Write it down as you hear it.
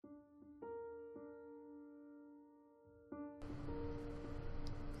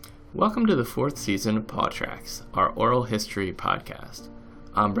Welcome to the fourth season of Paw Tracks, our oral history podcast.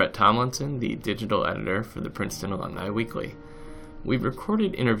 I'm Brett Tomlinson, the digital editor for the Princeton Alumni Weekly. We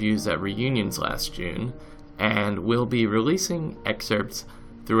recorded interviews at reunions last June, and we'll be releasing excerpts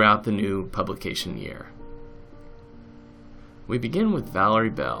throughout the new publication year. We begin with Valerie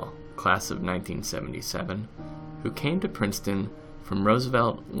Bell, class of 1977, who came to Princeton from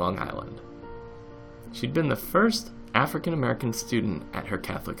Roosevelt, Long Island. She'd been the first African-American student at her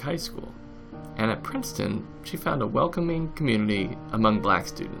Catholic high school, and at Princeton, she found a welcoming community among black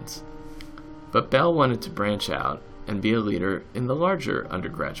students. But Bell wanted to branch out and be a leader in the larger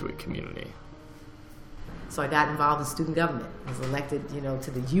undergraduate community. So I got involved in student government. I was elected,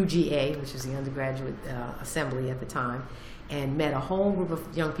 to the UGA, which was the undergraduate assembly at the time, and met a whole group of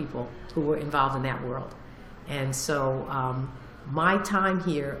young people who were involved in that world. And so my time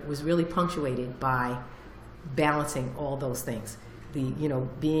here was really punctuated by balancing all those things.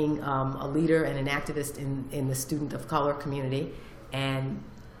 Being a leader and an activist in the student of color community, and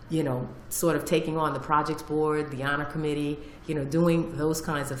sort of taking on the projects board, the honor committee, doing those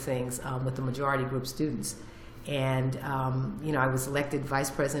kinds of things with the majority group students. And I was elected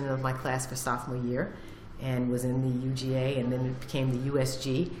vice president of my class for sophomore year, and was in the UGA, and then it became the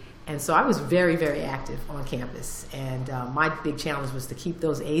USG. And so I was very, very active on campus, and my big challenge was to keep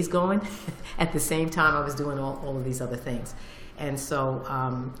those A's going at the same time I was doing all of these other things. And so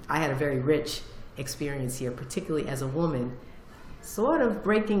I had a very rich experience here, particularly as a woman, sort of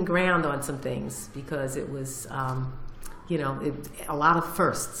breaking ground on some things, because it was, a lot of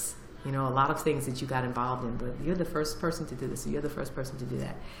firsts, a lot of things that you got involved in, but you're the first person to do this, or you're the first person to do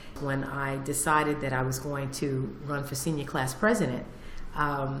that. When I decided that I was going to run for senior class president,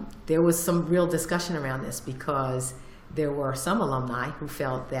 there was some real discussion around this, because there were some alumni who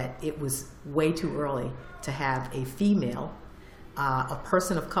felt that it was way too early to have a female, a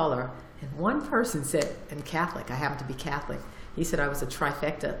person of color. And one person said, and Catholic, I happen to be Catholic, he said I was a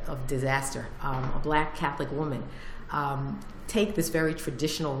trifecta of disaster, a black Catholic woman, take this very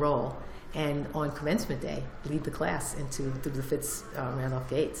traditional role, and on commencement day, lead the class through the Fitz Randolph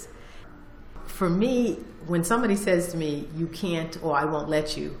gates. For me, when somebody says to me, you can't, or I won't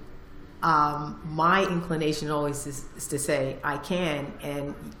let you, my inclination always is to say, I can,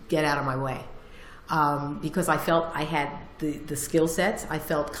 and get out of my way. Because I felt I had the skill sets, I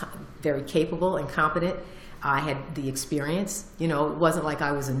felt very capable and competent. I had the experience. It wasn't like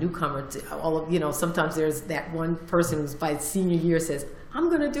I was a newcomer to all of, sometimes there's that one person who's by senior year says, I'm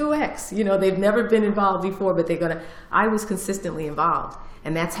going to do X. They've never been involved before, but I was consistently involved.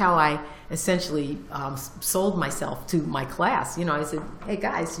 And that's how I essentially sold myself to my class. I said, hey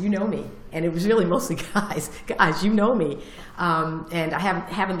guys, you know me. And it was really mostly guys, you know me. And I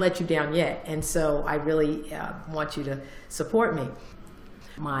haven't let you down yet. And so I really want you to support me.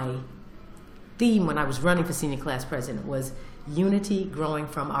 My theme when I was running for senior class president was unity growing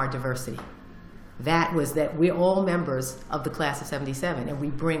from our diversity. That was that we're all members of the class of 77,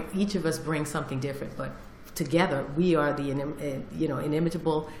 and each of us bring something different, but together we are the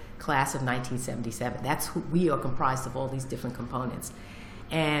inimitable class of 1977. That's who we are, comprised of all these different components.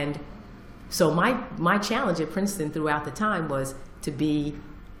 And so my challenge at Princeton throughout the time was to be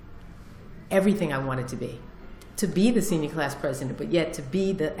everything I wanted to be the senior class president, but yet to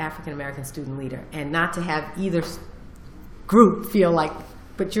be the African American student leader, and not to have either group feel like,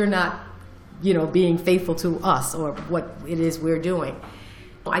 but you're not, being faithful to us or what it is we're doing.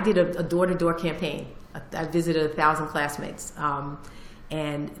 I did a door-to-door campaign. I visited 1,000 classmates,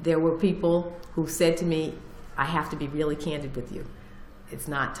 and there were people who said to me, I have to be really candid with you. It's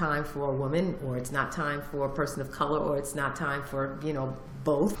not time for a woman, or it's not time for a person of color, or it's not time for,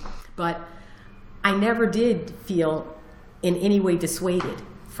 both. But I never did feel in any way dissuaded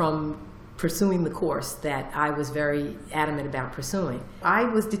from pursuing the course that I was very adamant about pursuing. I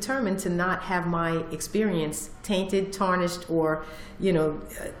was determined to not have my experience tainted, tarnished, or,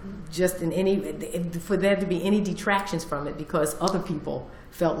 just for there to be any detractions from it because other people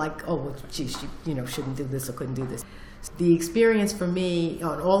felt like, oh, well, geez, she, shouldn't do this or couldn't do this. The experience for me,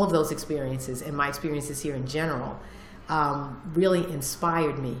 all of those experiences and my experiences here in general, really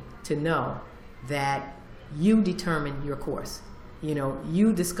inspired me to know that you determine your course.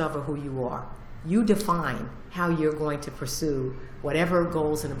 You discover who you are. You define how you're going to pursue whatever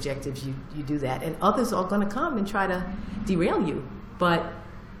goals and objectives you do that. And others are going to come and try to derail you. But,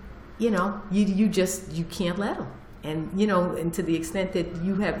 you can't let them. And, and to the extent that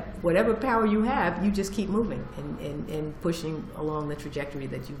you have whatever power you have, you just keep moving and pushing along the trajectory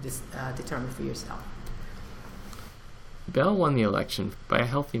that you've determined for yourself. Bell won the election by a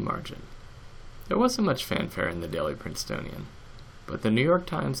healthy margin. There wasn't much fanfare in the Daily Princetonian, but the New York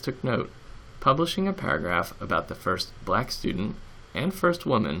Times took note, publishing a paragraph about the first black student and first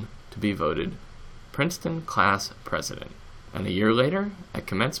woman to be voted Princeton class president. And a year later, at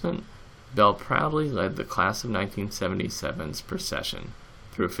commencement, Bell proudly led the class of 1977's procession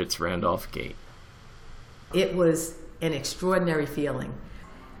through Fitzrandolph Gate. It was an extraordinary feeling,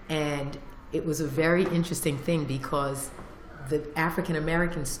 and it was a very interesting thing because the African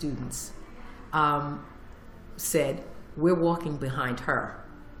American students said, "We're walking behind her."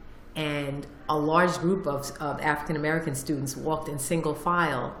 And a large group of African American students walked in single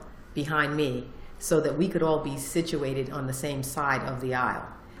file behind me so that we could all be situated on the same side of the aisle.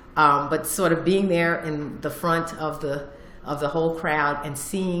 But sort of being there in the front of the whole crowd and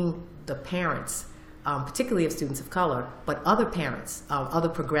seeing the parents, particularly of students of color, but other parents, other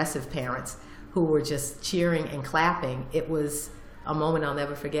progressive parents who were just cheering and clapping, it was a moment I'll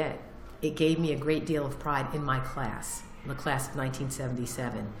never forget. It gave me a great deal of pride in my class, the class of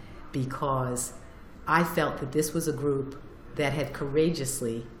 1977, because I felt that this was a group that had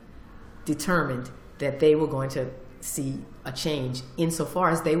courageously determined that they were going to see a change insofar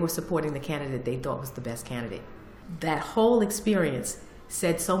as they were supporting the candidate they thought was the best candidate. That whole experience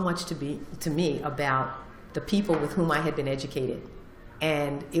said so much to me about the people with whom I had been educated.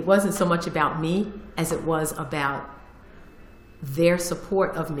 And it wasn't so much about me as it was about their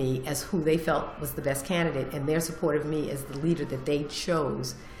support of me as who they felt was the best candidate, and their support of me as the leader that they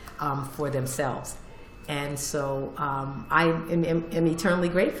chose for themselves. And so I am eternally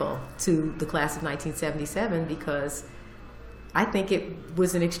grateful to the class of 1977 because I think it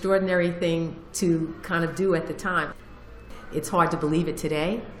was an extraordinary thing to kind of do at the time. It's hard to believe it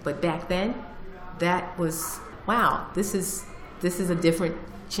today, but back then, that was, wow, this is a different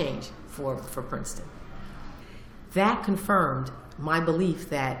change for Princeton. That confirmed my belief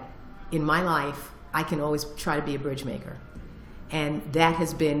that in my life, I can always try to be a bridge maker. And that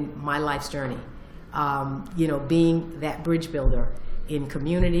has been my life's journey. Being that bridge builder in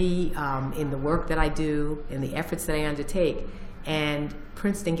community, in the work that I do, in the efforts that I undertake. And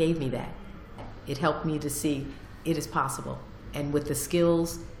Princeton gave me that. It helped me to see it is possible. And with the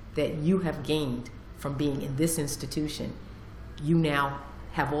skills that you have gained from being in this institution, you now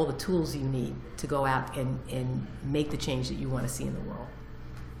have all the tools you need to go out and make the change that you want to see in the world.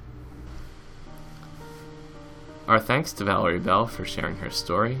 Our thanks to Valerie Bell for sharing her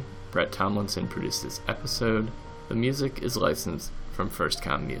story. Brett Tomlinson produced this episode. The music is licensed from First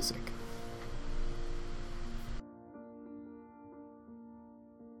Com Music.